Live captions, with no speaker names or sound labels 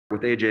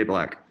with AJ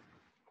Black.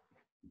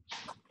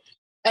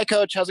 Hey,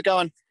 Coach. How's it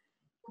going?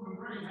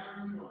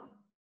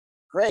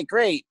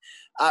 Great.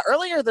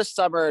 Earlier this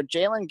summer,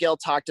 Jalen Gill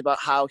talked about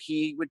how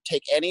he would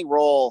take any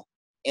role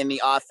in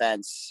the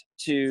offense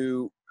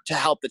to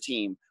help the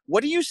team.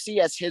 What do you see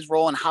as his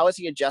role, and how is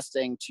he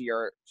adjusting to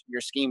your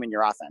scheme and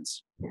your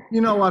offense?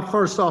 You know what?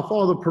 First off,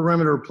 all the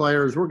perimeter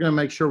players, we're going to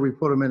make sure we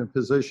put them in a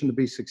position to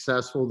be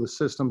successful. The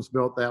system's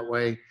built that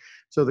way.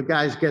 So the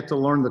guys get to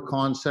learn the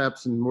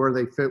concepts and where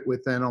they fit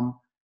within them.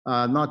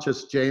 Not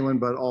just Jalen,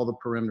 but all the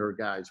perimeter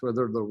guys,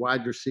 whether they're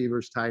wide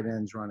receivers, tight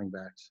ends, running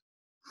backs.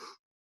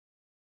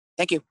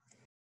 Thank you.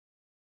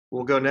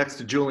 We'll go next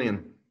to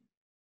Julian.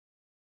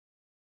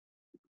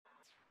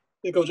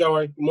 Hey, Coach, how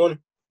are you? Good morning.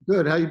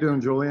 Good. How you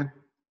doing, Julian?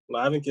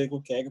 Live and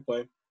kicking, can't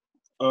complain.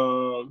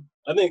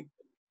 I think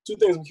two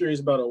things I'm curious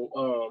about.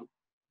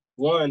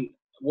 One,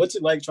 what's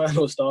it like trying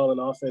to install an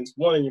offense,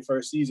 one, in your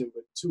first season,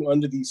 but two,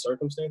 under these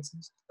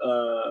circumstances,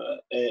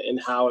 and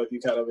how have you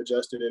kind of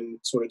adjusted and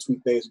sort of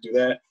tweaked things to do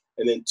that?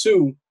 And then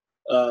two,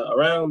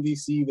 around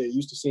DC, they're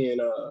used to seeing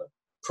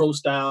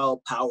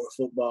pro-style power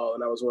football,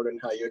 and I was wondering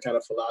how your kind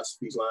of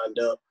philosophies lined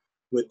up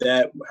with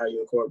that, how you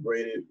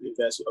incorporated, if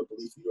that's a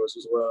belief of yours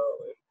as well,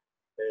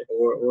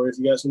 or if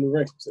you got some new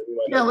rankings that we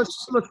might know.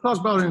 Let's talk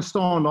about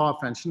installing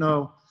offense. You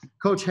know,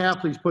 Coach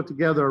Hafley's put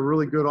together a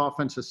really good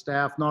offensive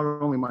staff, not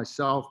only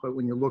myself, but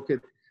when you look at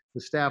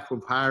the staff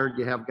we've hired,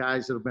 you have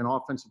guys that have been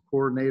offensive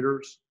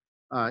coordinators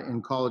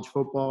in college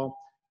football.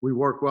 We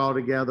work well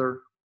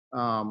together.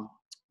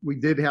 We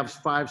did have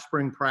 5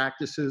 spring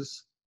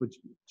practices,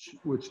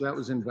 which that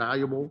was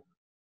invaluable.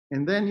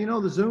 And then, you know,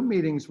 the Zoom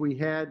meetings we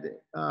had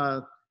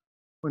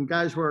when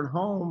guys were at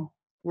home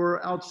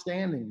were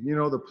outstanding. You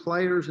know, the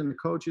players and the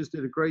coaches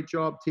did a great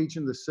job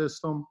teaching the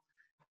system.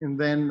 And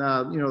then,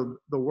 you know,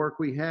 the work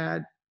we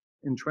had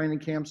in training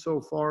camp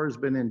so far has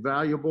been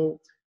invaluable.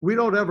 We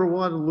don't ever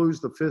want to lose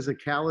the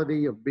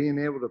physicality of being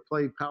able to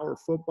play power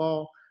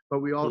football, but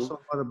we also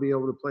want to be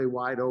able to play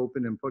wide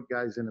open and put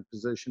guys in a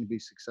position to be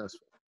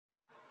successful.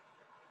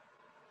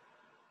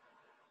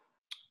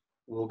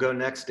 We'll go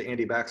next to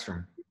Andy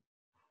Backstrom.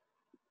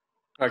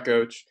 Hi,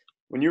 Coach.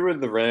 When you were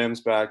with the Rams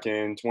back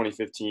in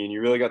 2015,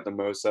 you really got the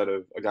most out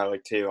of a guy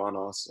like Tavon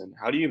Austin.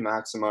 How do you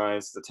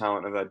maximize the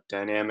talent of that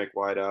dynamic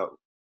wideout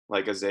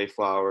like a Zay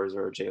Flowers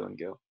or a Jalen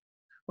Gill?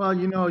 Well,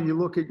 you know, you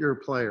look at your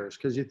players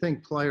because you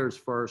think players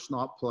first,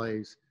 not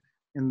plays.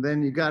 And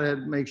then you got to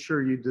make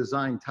sure you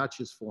design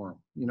touches for them,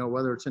 you know,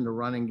 whether it's in the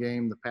running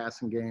game, the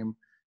passing game.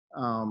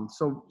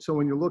 So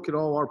when you look at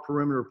all our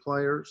perimeter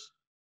players,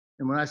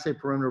 and when I say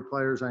perimeter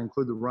players, I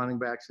include the running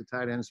backs, the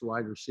tight ends, the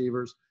wide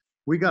receivers.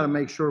 We got to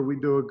make sure we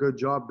do a good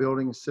job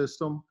building a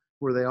system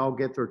where they all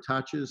get their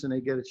touches and they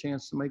get a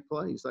chance to make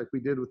plays like we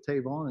did with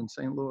Tavon in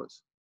St.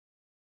 Louis.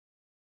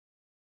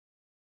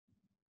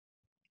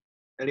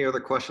 Any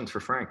other questions for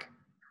Frank?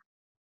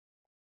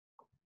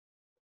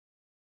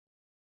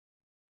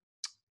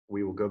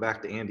 We will go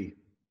back to Andy.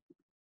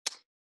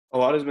 A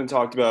lot has been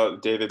talked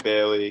about David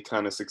Bailey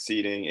kind of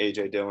succeeding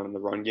A.J. Dillon in the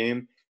run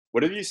game.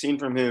 What have you seen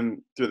from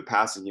him through the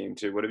passing game,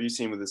 too? What have you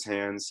seen with his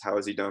hands? How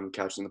has he done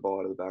catching the ball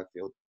out of the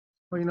backfield?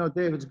 Well, you know,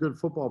 David's a good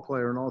football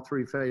player in all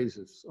 3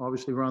 phases.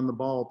 Obviously, run the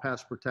ball,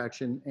 pass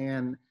protection,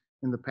 and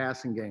in the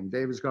passing game.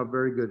 David's got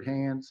very good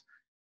hands.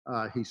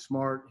 He's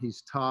smart.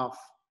 He's tough.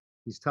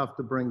 He's tough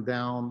to bring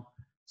down.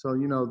 So,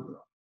 you know,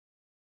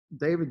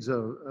 David's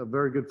a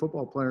very good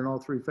football player in all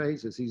 3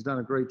 phases. He's done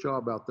a great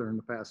job out there in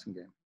the passing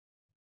game.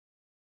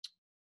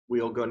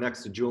 We'll go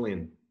next to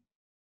Julian.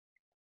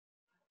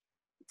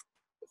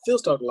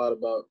 Phil's talked a lot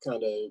about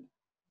kind of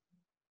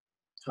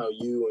how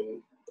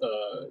you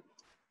and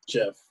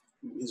Jeff,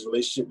 his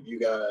relationship with you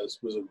guys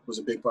was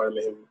a big part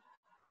of him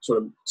sort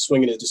of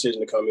swinging his decision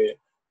to come in.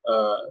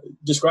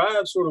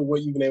 Describe sort of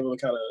what you've been able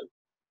to kind of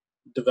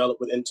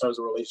develop with in terms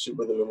of relationship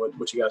with him and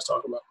what you guys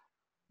talk about.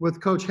 With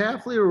Coach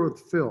Hafley or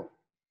with Phil?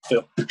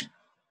 Phil.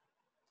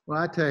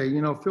 Well, I tell you,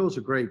 you know, Phil's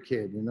a great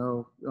kid, you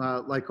know.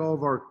 Like all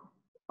of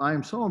I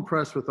am so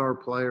impressed with our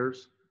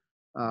players.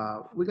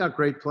 We got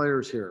great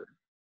players here.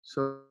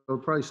 So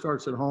it probably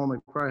starts at home. They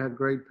probably had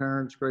great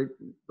parents, great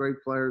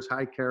players,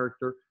 high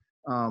character.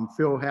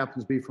 Phil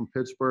happens to be from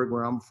Pittsburgh,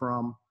 where I'm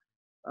from.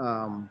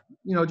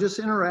 You know, just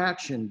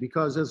interaction,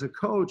 because as a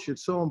coach,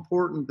 it's so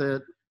important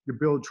that you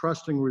build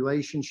trusting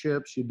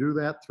relationships. You do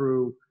that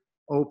through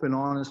open,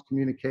 honest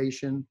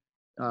communication.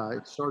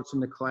 It starts in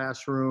the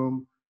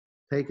classroom,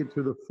 take it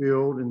to the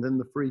field, and then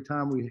the free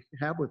time we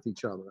have with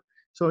each other.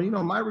 So, you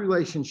know, my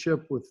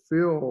relationship with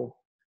Phil,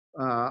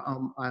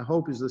 I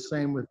hope is the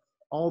same with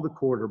all the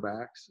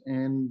quarterbacks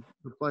and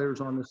the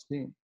players on this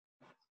team.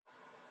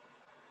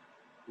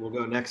 We'll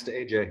go next to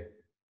AJ.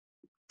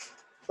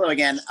 Hello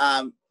again.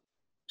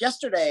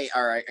 Yesterday,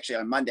 or actually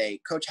on Monday,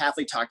 Coach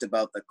Hafley talked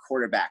about the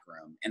quarterback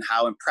room and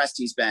how impressed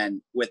he's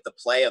been with the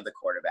play of the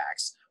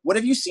quarterbacks. What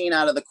have you seen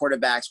out of the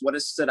quarterbacks? What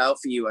has stood out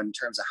for you in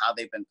terms of how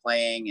they've been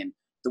playing and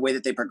the way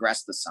that they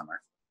progressed this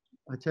summer?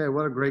 I tell you,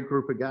 what a great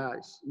group of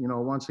guys. You know,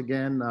 once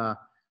again,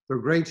 they're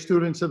great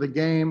students of the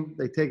game.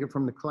 They take it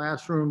from the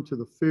classroom to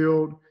the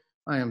field.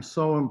 I am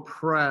so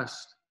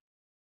impressed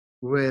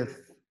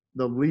with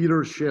the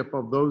leadership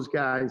of those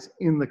guys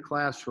in the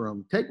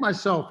classroom. Take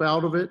myself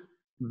out of it.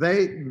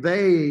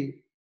 They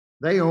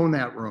own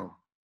that room.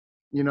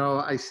 You know,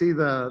 I see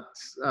the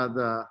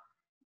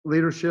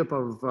leadership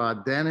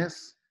of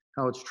Dennis,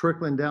 how it's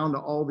trickling down to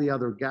all the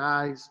other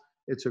guys.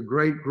 It's a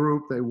great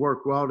group. They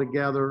work well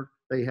together.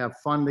 They have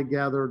fun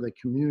together. They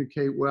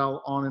communicate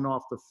well on and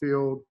off the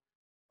field.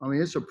 I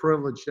mean, it's a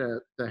privilege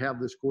to have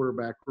this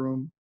quarterback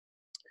room.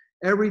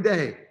 Every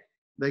day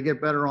they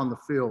get better on the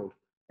field.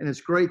 And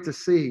it's great to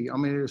see. I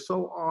mean, it's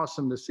so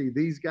awesome to see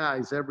these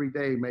guys every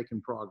day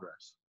making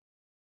progress.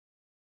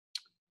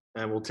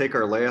 And we'll take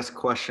our last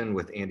question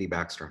with Andy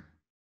Backstrom.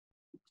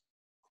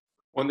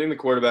 One thing the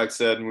quarterback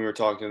said when we were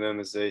talking to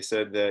them is they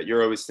said that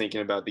you're always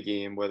thinking about the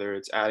game, whether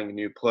it's adding a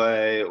new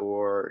play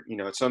or, you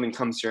know, if something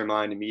comes to your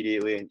mind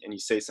immediately and you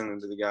say something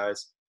to the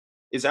guys.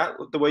 Is that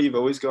the way you've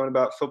always gone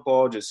about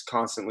football, just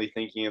constantly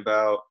thinking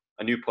about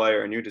a new play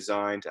or a new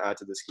design to add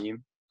to the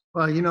scheme?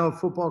 Well, you know,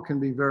 football can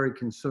be very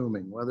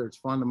consuming, whether it's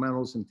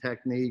fundamentals and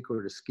technique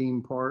or the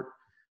scheme part.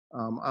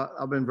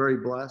 I've been very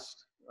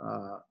blessed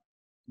to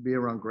be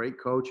around great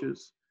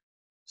coaches.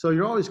 So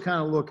you're always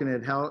kind of looking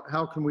at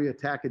how can we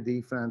attack a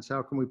defense?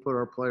 How can we put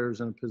our players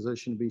in a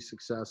position to be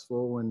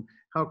successful? And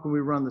how can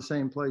we run the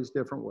same plays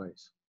different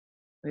ways?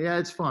 Yeah,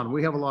 it's fun.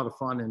 We have a lot of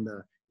fun in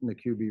the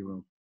QB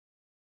room.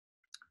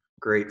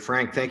 Great.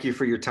 Frank, thank you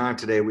for your time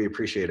today. We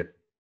appreciate it.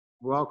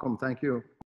 Welcome. Thank you.